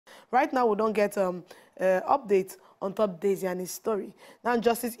Right now, we don't get update on top Diezani's story. Now,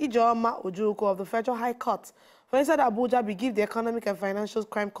 Justice Ijeoma Ojukwu of the Federal High Court for inside Abuja will give the Economic and Financial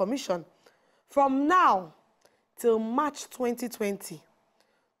Crime Commission from now till March 2020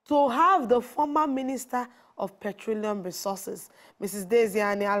 to have the former Minister of Petroleum Resources, Mrs.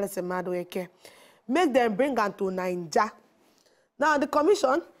 Diezani Alison-Madueke, make them bring her to Naija. Now, the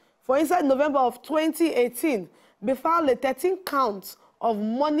commission, for inside November of 2018, they found a 13 counts of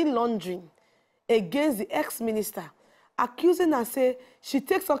money laundering against the ex-minister, accusing her, say, she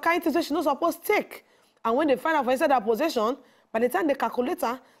takes some kind of things that she not supposed to take. And when they find out for inside her possession, by the time they calculate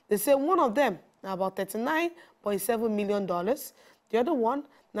her, they say one of them now about $39.7 million. The other one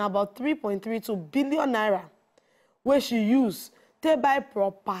now about 3.32 billion naira, where she used to buy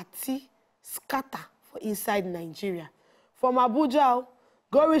property scatter for inside Nigeria. From Abuja,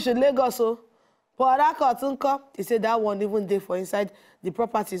 go reach Lagos, but that he said that one even there for inside the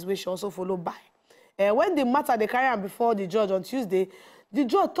properties which she also follow by. When the matter they carry on before the judge on Tuesday, the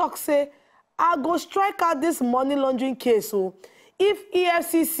judge talk say, I go strike out this money laundering case. So if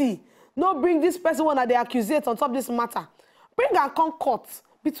EFCC no bring this person one that they accuse on top of this matter, bring a court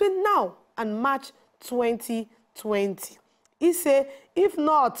between now and March 2020. He say, if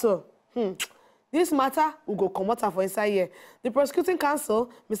not, this matter will go come out for inside here. The prosecuting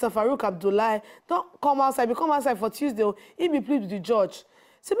counsel, Mr. Farouk Abdullahi, don't come outside. We come outside for Tuesday. He be plead with the judge.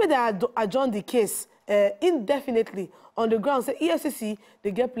 Simply they adjourn the case indefinitely on the ground. Say EFCC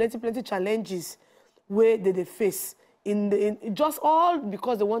they get plenty challenges where they face in just all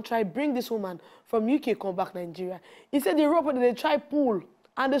because they want to try bring this woman from UK come back Nigeria. He said the rope that they try pull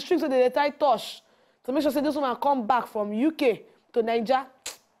and the strings that they try touch to make sure say this woman come back from UK to Nigeria.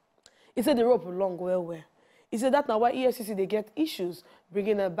 He said the rope long well. He said that now why EFCC they get issues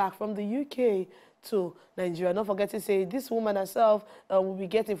bringing her back from the UK to Nigeria. Don't forget to say this woman herself will be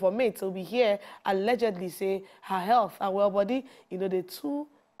getting information. So we hear allegedly say her health and well body, you know, they're too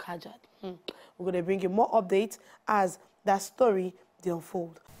casual. We're going to bring you more updates as that story they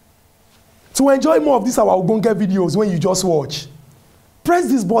unfold. To enjoy more of these our Ogbonge videos when you just watch, press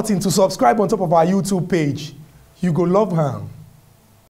this button to subscribe on top of our YouTube page. You go love her.